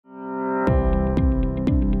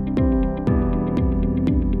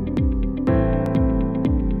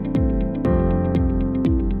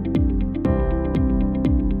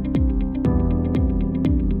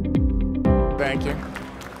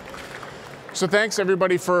So thanks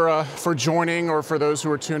everybody for joining, or for those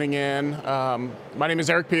who are tuning in. My name is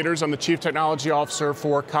Eric Peters. I'm the Chief Technology Officer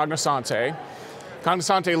for Cognosante.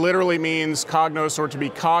 Cognosante literally means cognos, or to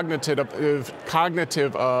be cognitive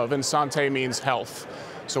of, and sante means health.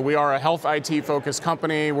 So we are a health IT focused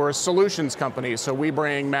company. We're a solutions company. So we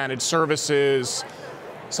bring managed services,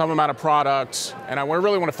 some amount of product, and I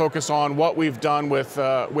really want to focus on what we've done with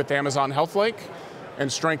Amazon HealthLake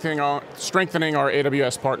and strengthening our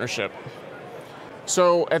AWS partnership.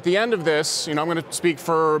 So at the end of this, I'm going to speak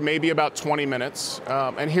for maybe about 20 minutes.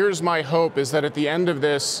 And here's my hope, is that at the end of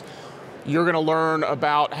this, you're going to learn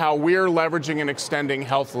about how we're leveraging and extending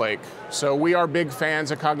HealthLake. So we are big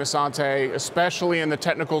fans at Cognosante, especially in the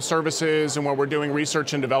technical services and when we're doing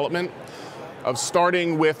research and development, of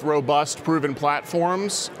starting with robust, proven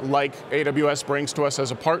platforms like AWS brings to us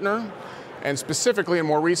as a partner, and specifically and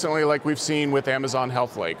more recently, like we've seen with Amazon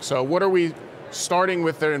HealthLake. So what are we starting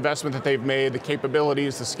with their investment that they've made, the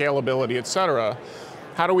capabilities, the scalability, et cetera?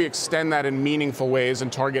 How do we extend that in meaningful ways and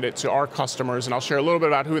target it to our customers? And I'll share a little bit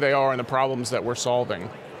about who they are and the problems that we're solving.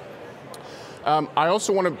 I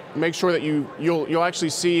also want to make sure that you'll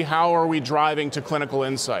actually see how are we driving to clinical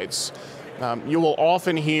insights. You will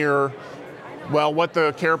often hear, well, what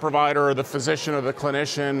the care provider or the physician or the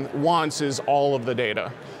clinician wants is all of the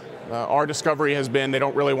data. Our discovery has been they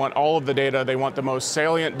don't really want all of the data. They want the most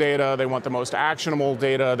salient data. They want the most actionable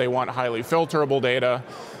data. They want highly filterable data.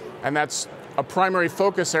 And that's a primary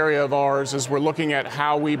focus area of ours, as we're looking at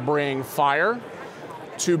how we bring FHIR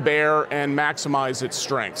to bear and maximize its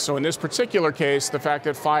strength. So in this particular case, the fact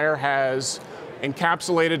that FHIR has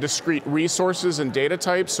encapsulated discrete resources and data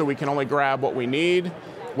types, so we can only grab what we need,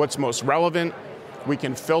 what's most relevant. We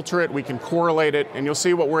can filter it, we can correlate it, and you'll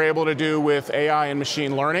see what we're able to do with AI and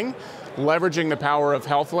machine learning, leveraging the power of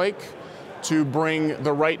HealthLake to bring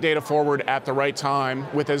the right data forward at the right time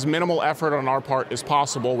with as minimal effort on our part as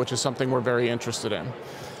possible, which is something we're very interested in.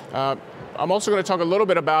 I'm also going to talk a little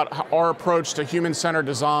bit about our approach to human-centered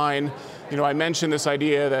design. I mentioned this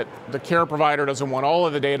idea that the care provider doesn't want all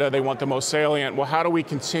of the data, they want the most salient. Well, how do we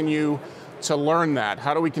continue to learn that?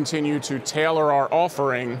 How do we continue to tailor our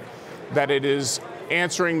offering that it is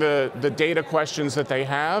answering the data questions that they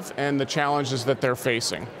have and the challenges that they're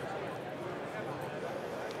facing?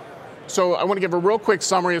 So I want to give a real quick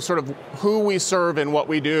summary of sort of who we serve and what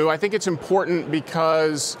we do. I think it's important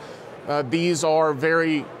because these are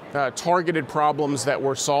very targeted problems that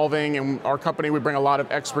we're solving, and our company, we bring a lot of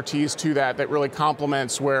expertise to that really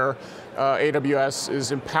complements where AWS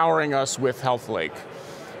is empowering us with HealthLake.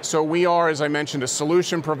 So we are, as I mentioned, a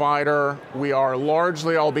solution provider. We are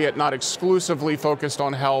largely, albeit not exclusively, focused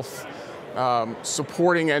on health,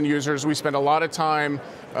 supporting end users. We spend a lot of time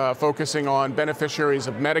focusing on beneficiaries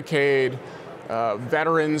of Medicaid,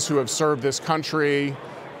 veterans who have served this country,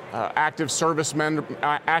 active service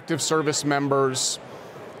members,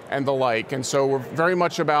 and the like. And so we're very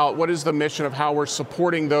much about what is the mission of how we're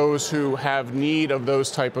supporting those who have need of those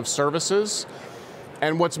type of services.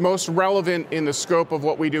 And what's most relevant in the scope of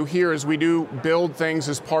what we do here is we do build things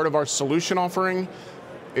as part of our solution offering.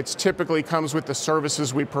 It typically comes with the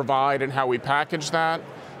services we provide and how we package that.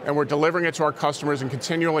 And we're delivering it to our customers and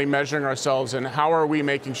continually measuring ourselves in how are we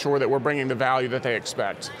making sure that we're bringing the value that they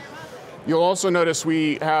expect. You'll also notice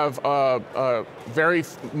we have very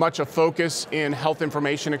much a focus in health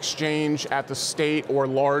information exchange at the state or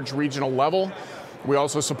large regional level. We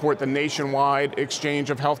also support the nationwide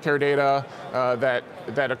exchange of healthcare data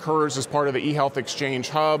that occurs as part of the eHealth Exchange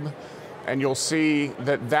Hub. And you'll see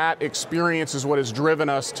that experience is what has driven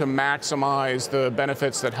us to maximize the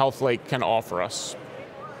benefits that HealthLake can offer us.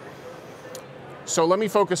 So let me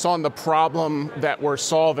focus on the problem that we're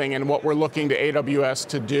solving and what we're looking to AWS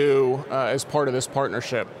to do as part of this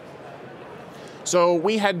partnership. So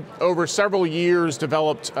we had, over several years,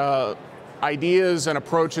 developed ideas and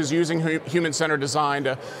approaches using human-centered design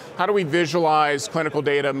to how do we visualize clinical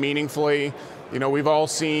data meaningfully. We've all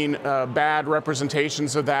seen bad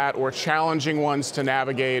representations of that or challenging ones to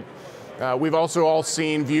navigate. We've also all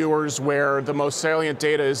seen viewers where the most salient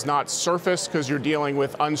data is not surfaced because you're dealing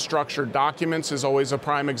with unstructured documents is always a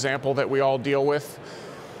prime example that we all deal with.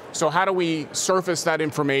 So how do we surface that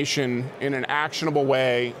information in an actionable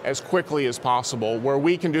way as quickly as possible, where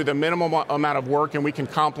we can do the minimum amount of work and we can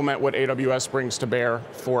complement what AWS brings to bear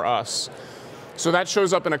for us? So that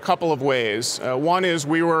shows up in a couple of ways. One is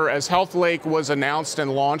as HealthLake was announced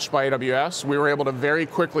and launched by AWS, we were able to very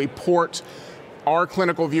quickly port our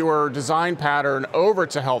clinical viewer design pattern over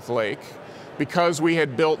to HealthLake because we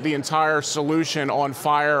had built the entire solution on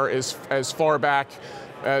FHIR as far back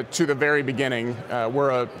to the very beginning.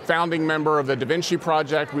 We're a founding member of the Da Vinci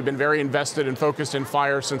project. We've been very invested and focused in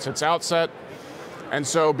FHIR since its outset. And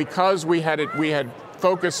so because we had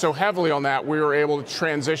focused so heavily on that, we were able to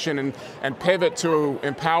transition and pivot to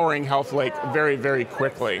empowering HealthLake very, very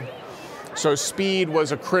quickly. So speed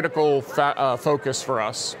was a critical focus for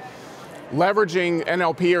us. Leveraging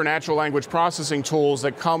NLP or natural language processing tools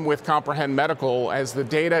that come with Comprehend Medical as the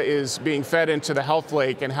data is being fed into the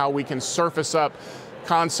HealthLake and how we can surface up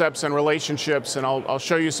concepts and relationships, and I'll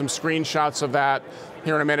show you some screenshots of that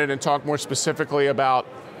here in a minute and talk more specifically about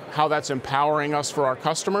how that's empowering us for our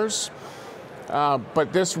customers.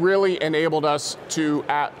 But this really enabled us to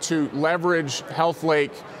leverage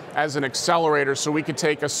HealthLake as an accelerator so we could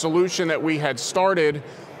take a solution that we had started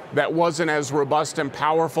that wasn't as robust and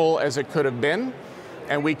powerful as it could have been,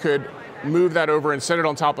 and we could move that over and set it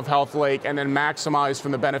on top of HealthLake and then maximize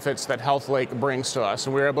from the benefits that HealthLake brings to us.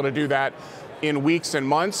 And we were able to do that in weeks and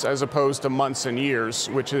months as opposed to months and years,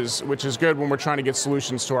 which is good when we're trying to get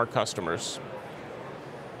solutions to our customers.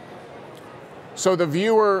 So the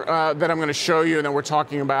viewer that I'm going to show you and that we're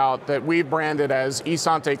talking about that we branded as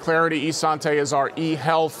eSante Clarity. eSante is our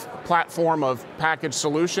e-health platform of packaged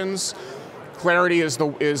solutions. Clarity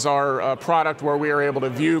is our product where we are able to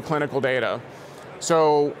view clinical data.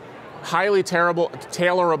 So highly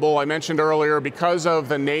tailorable, I mentioned earlier, because of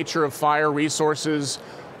the nature of FHIR resources,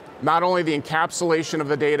 not only the encapsulation of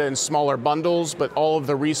the data in smaller bundles, but all of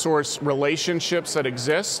the resource relationships that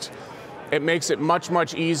exist. It makes it much,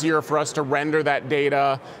 much easier for us to render that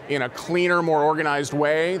data in a cleaner, more organized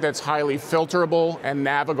way that's highly filterable and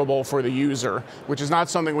navigable for the user, which is not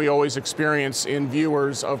something we always experience in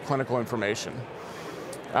viewers of clinical information.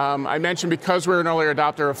 I mentioned because we're an early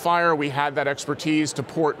adopter of FHIR, we had that expertise to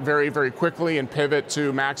port very, very quickly and pivot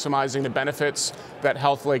to maximizing the benefits that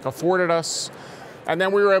HealthLake afforded us. And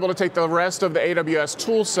then we were able to take the rest of the AWS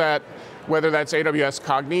tool set, whether that's AWS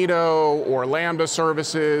Cognito or Lambda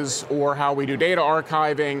services or how we do data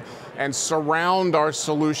archiving, and surround our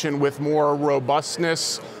solution with more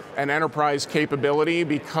robustness and enterprise capability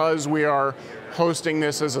because we are hosting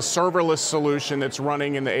this as a serverless solution that's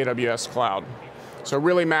running in the AWS cloud. So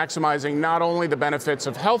really maximizing not only the benefits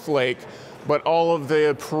of HealthLake, but all of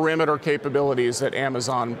the perimeter capabilities that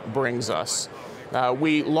Amazon brings us.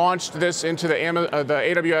 We launched this into the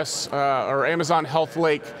AWS or Amazon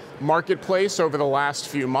HealthLake marketplace over the last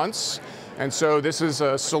few months. And so this is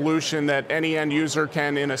a solution that any end user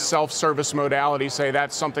can, in a self-service modality, say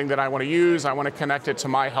that's something that I want to use. I want to connect it to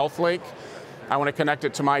my HealthLake. I want to connect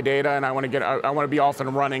it to my data, and I want to be off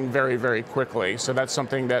and running very, very quickly. So that's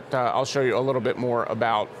something that I'll show you a little bit more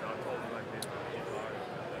about.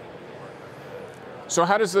 So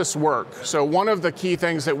how does this work? So one of the key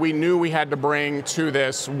things that we knew we had to bring to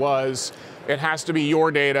this was it has to be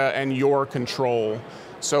your data and your control.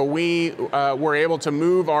 So we were able to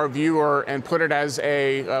move our viewer and put it as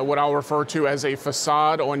what I'll refer to as a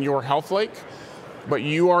facade on your HealthLake. But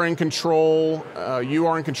you are in control. You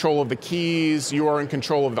are in control of the keys. You are in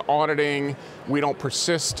control of the auditing. We don't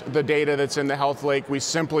persist the data that's in the HealthLake. We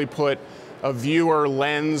simply put a viewer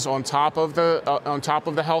lens on top of the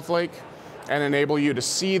HealthLake and enable you to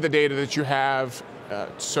see the data that you have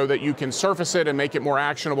so that you can surface it and make it more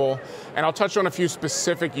actionable. And I'll touch on a few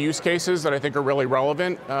specific use cases that I think are really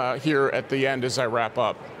relevant here at the end as I wrap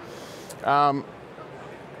up.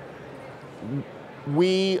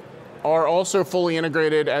 We are also fully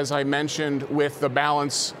integrated, as I mentioned, with the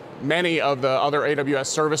balance, many of the other AWS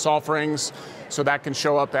service offerings. So that can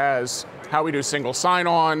show up as how we do single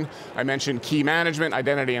sign-on. I mentioned key management,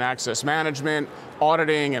 identity and access management,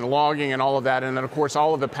 auditing and logging and all of that. And then of course,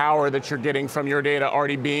 all of the power that you're getting from your data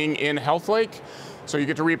already being in HealthLake. So you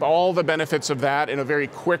get to reap all the benefits of that in a very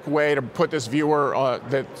quick way to put this viewer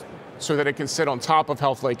so that it can sit on top of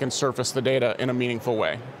HealthLake and surface the data in a meaningful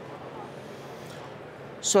way.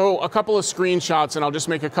 So a couple of screenshots, and I'll just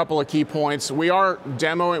make a couple of key points. We are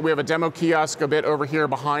demoing, we have a demo kiosk a bit over here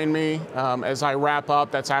behind me. As I wrap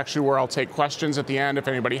up, that's actually where I'll take questions at the end if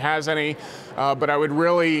anybody has any. But I would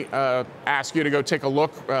really ask you to go take a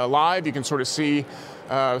look live. You can sort of see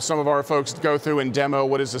some of our folks go through and demo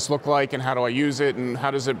what does this look like and how do I use it and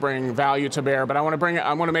how does it bring value to bear. But I want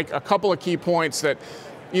to make a couple of key points that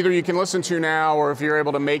either you can listen to now or if you're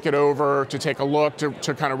able to make it over to take a look to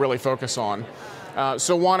kind of really focus on.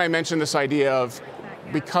 So one, I mentioned this idea of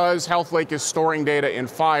because HealthLake is storing data in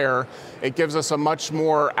FHIR, it gives us a much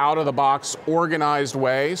more out-of-the-box, organized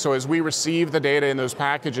way. So as we receive the data in those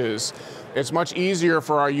packages, it's much easier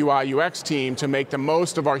for our UI UX team to make the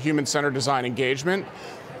most of our human-centered design engagement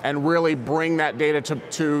and really bring that data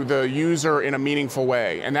to the user in a meaningful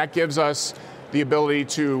way. And that gives us the ability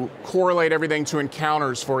to correlate everything to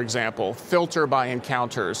encounters, for example, filter by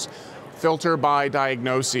encounters, filter by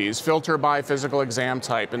diagnoses, filter by physical exam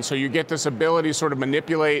type. And so you get this ability to sort of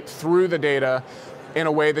manipulate through the data in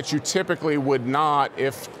a way that you typically would not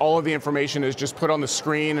if all of the information is just put on the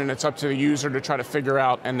screen and it's up to the user to try to figure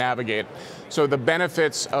out and navigate. So the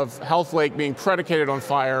benefits of HealthLake being predicated on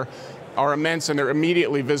FHIR are immense, and they're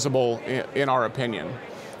immediately visible in our opinion.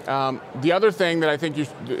 The other thing that I think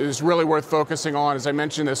is really worth focusing on, as I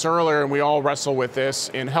mentioned this earlier, and we all wrestle with this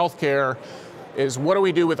in healthcare, is what do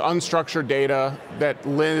we do with unstructured data that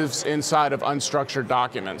lives inside of unstructured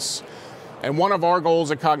documents? And one of our goals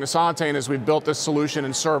at Cognosante, and as we've built this solution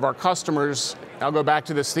and serve our customers, I'll go back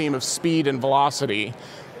to this theme of speed and velocity.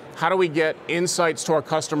 How do we get insights to our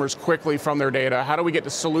customers quickly from their data? How do we get the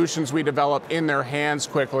solutions we develop in their hands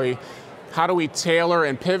quickly? How do we tailor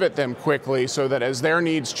and pivot them quickly so that as their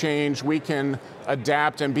needs change, we can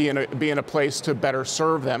adapt and be in a place to better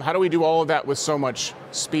serve them? How do we do all of that with so much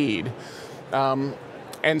speed?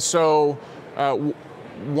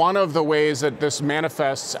 One of the ways that this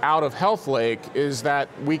manifests out of HealthLake is that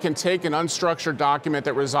we can take an unstructured document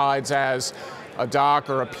that resides as a doc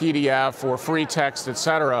or a PDF or free text, et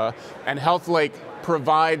cetera, and HealthLake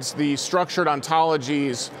provides the structured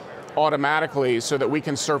ontologies automatically so that we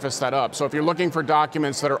can surface that up. So if you're looking for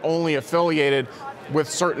documents that are only affiliated with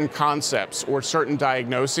certain concepts or certain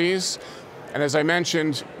diagnoses, and as I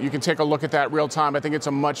mentioned, you can take a look at that real time. I think it's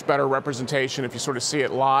a much better representation if you sort of see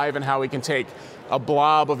it live and how we can take a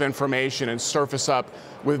blob of information and surface up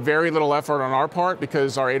with very little effort on our part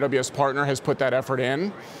because our AWS partner has put that effort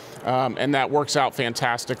in, and that works out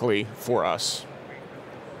fantastically for us.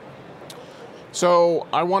 So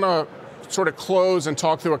I want to sort of close and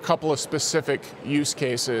talk through a couple of specific use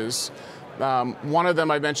cases. One of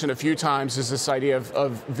them I mentioned a few times is this idea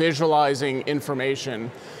of visualizing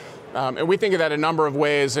information. And we think of that a number of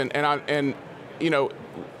ways, and you know,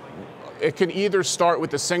 it can either start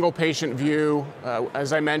with the single patient view.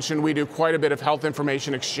 As I mentioned, we do quite a bit of health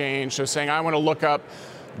information exchange, so saying I want to look up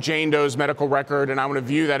Jane Doe's medical record and I want to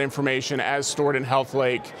view that information as stored in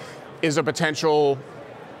HealthLake is a potential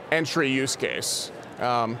entry use case.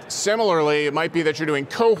 Similarly, it might be that you're doing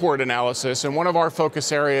cohort analysis, and one of our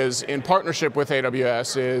focus areas in partnership with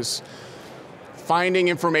AWS is finding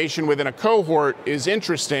information within a cohort is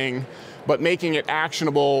interesting, but making it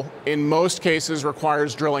actionable in most cases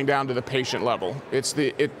requires drilling down to the patient level. It's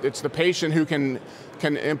the patient who can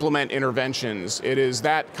implement interventions. It is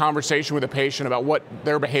that conversation with the patient about what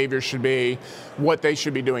their behavior should be, what they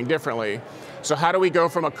should be doing differently. So how do we go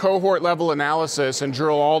from a cohort level analysis and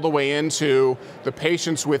drill all the way into the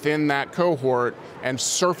patients within that cohort and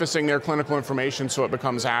surfacing their clinical information so it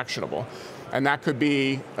becomes actionable? And that could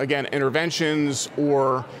be, again, interventions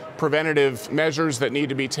or preventative measures that need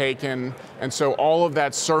to be taken. And so all of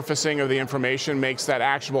that surfacing of the information makes that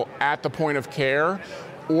actionable at the point of care,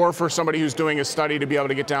 or for somebody who's doing a study to be able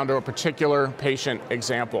to get down to a particular patient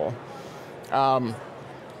example.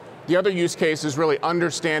 The other use case is really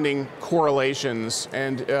understanding correlations.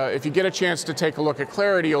 And if you get a chance to take a look at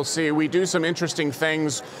Clarity, you'll see we do some interesting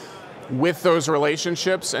things with those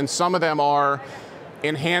relationships, and some of them are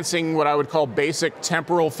enhancing what I would call basic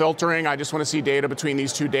temporal filtering. I just want to see data between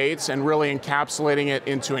these two dates and really encapsulating it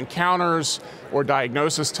into encounters or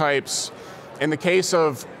diagnosis types. In the case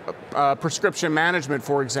of prescription management,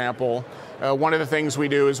 for example, one of the things we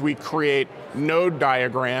do is we create node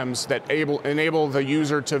diagrams that enable the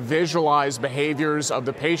user to visualize behaviors of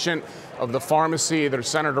the patient, of the pharmacy that are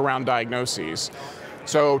centered around diagnoses.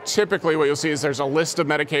 So typically what you'll see is there's a list of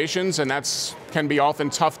medications, and that can be often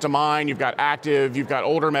tough to mine. You've got active, you've got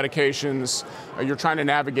older medications, you're trying to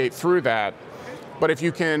navigate through that. But if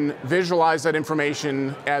you can visualize that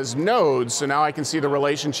information as nodes, so now I can see the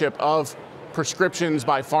relationship of prescriptions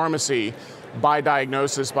by pharmacy, by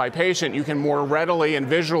diagnosis, by patient, you can more readily and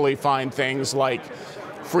visually find things like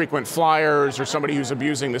frequent flyers or somebody who's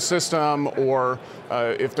abusing the system, or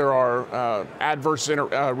if there are adverse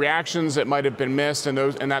reactions that might have been missed, and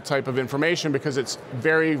that type of information, because it's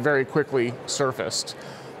very, very quickly surfaced.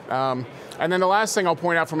 And then the last thing I'll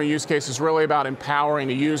point out from a use case is really about empowering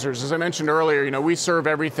the users. As I mentioned earlier, you know, we serve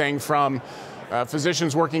everything from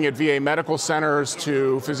physicians working at VA medical centers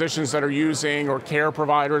to physicians that are using, or care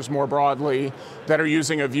providers more broadly, that are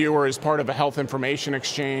using a viewer as part of a health information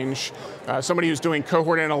exchange. Somebody who's doing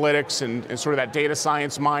cohort analytics and sort of that data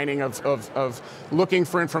science mining of looking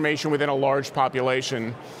for information within a large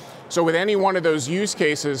population. So with any one of those use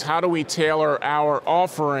cases, how do we tailor our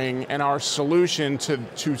offering and our solution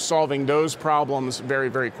to solving those problems very,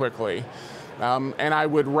 very quickly? And I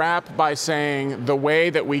would wrap by saying the way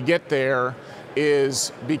that we get there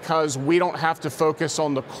is because we don't have to focus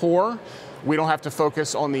on the core, we don't have to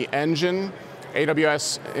focus on the engine,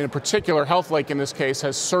 AWS, in particular, HealthLake in this case,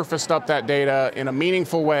 has surfaced up that data in a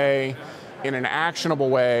meaningful way, in an actionable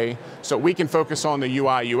way, so we can focus on the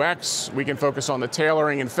UI, UX, we can focus on the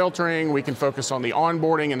tailoring and filtering, we can focus on the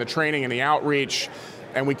onboarding and the training and the outreach,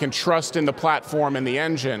 and we can trust in the platform and the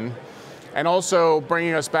engine. And also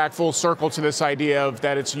bringing us back full circle to this idea of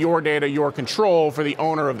that it's your data, your control for the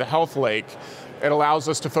owner of the HealthLake. It allows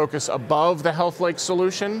us to focus above the HealthLake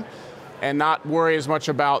solution and not worry as much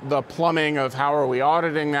about the plumbing of how are we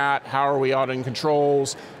auditing that, how are we auditing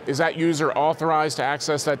controls, is that user authorized to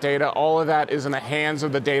access that data? All of that is in the hands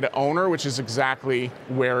of the data owner, which is exactly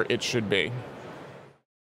where it should be.